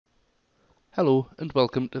Hello and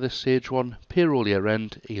welcome to this Sage One Payroll Year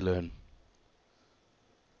End e-learn.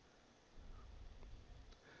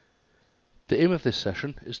 The aim of this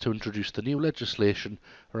session is to introduce the new legislation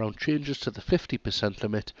around changes to the 50%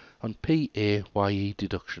 limit on PAYE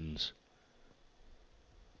deductions.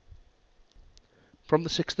 From the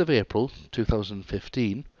 6th of April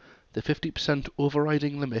 2015, the 50%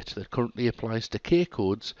 overriding limit that currently applies to K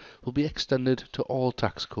codes will be extended to all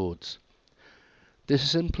tax codes. This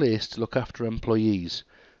is in place to look after employees.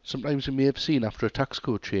 Sometimes you may have seen after a tax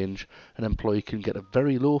code change, an employee can get a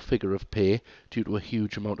very low figure of pay due to a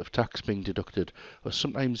huge amount of tax being deducted, or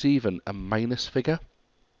sometimes even a minus figure.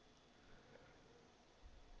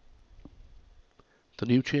 The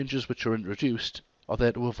new changes which are introduced are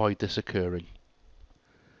there to avoid this occurring.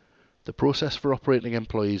 The process for operating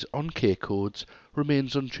employees on K codes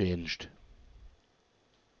remains unchanged.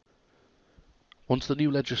 Once the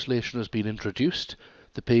new legislation has been introduced,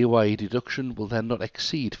 the PAYE deduction will then not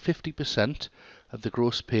exceed 50% of the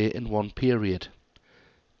gross pay in one period.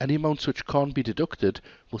 Any amounts which can't be deducted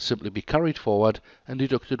will simply be carried forward and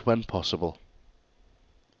deducted when possible.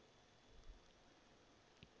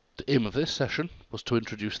 The aim of this session was to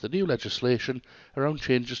introduce the new legislation around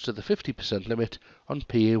changes to the 50% limit on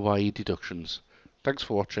PAYE deductions. Thanks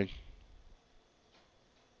for watching.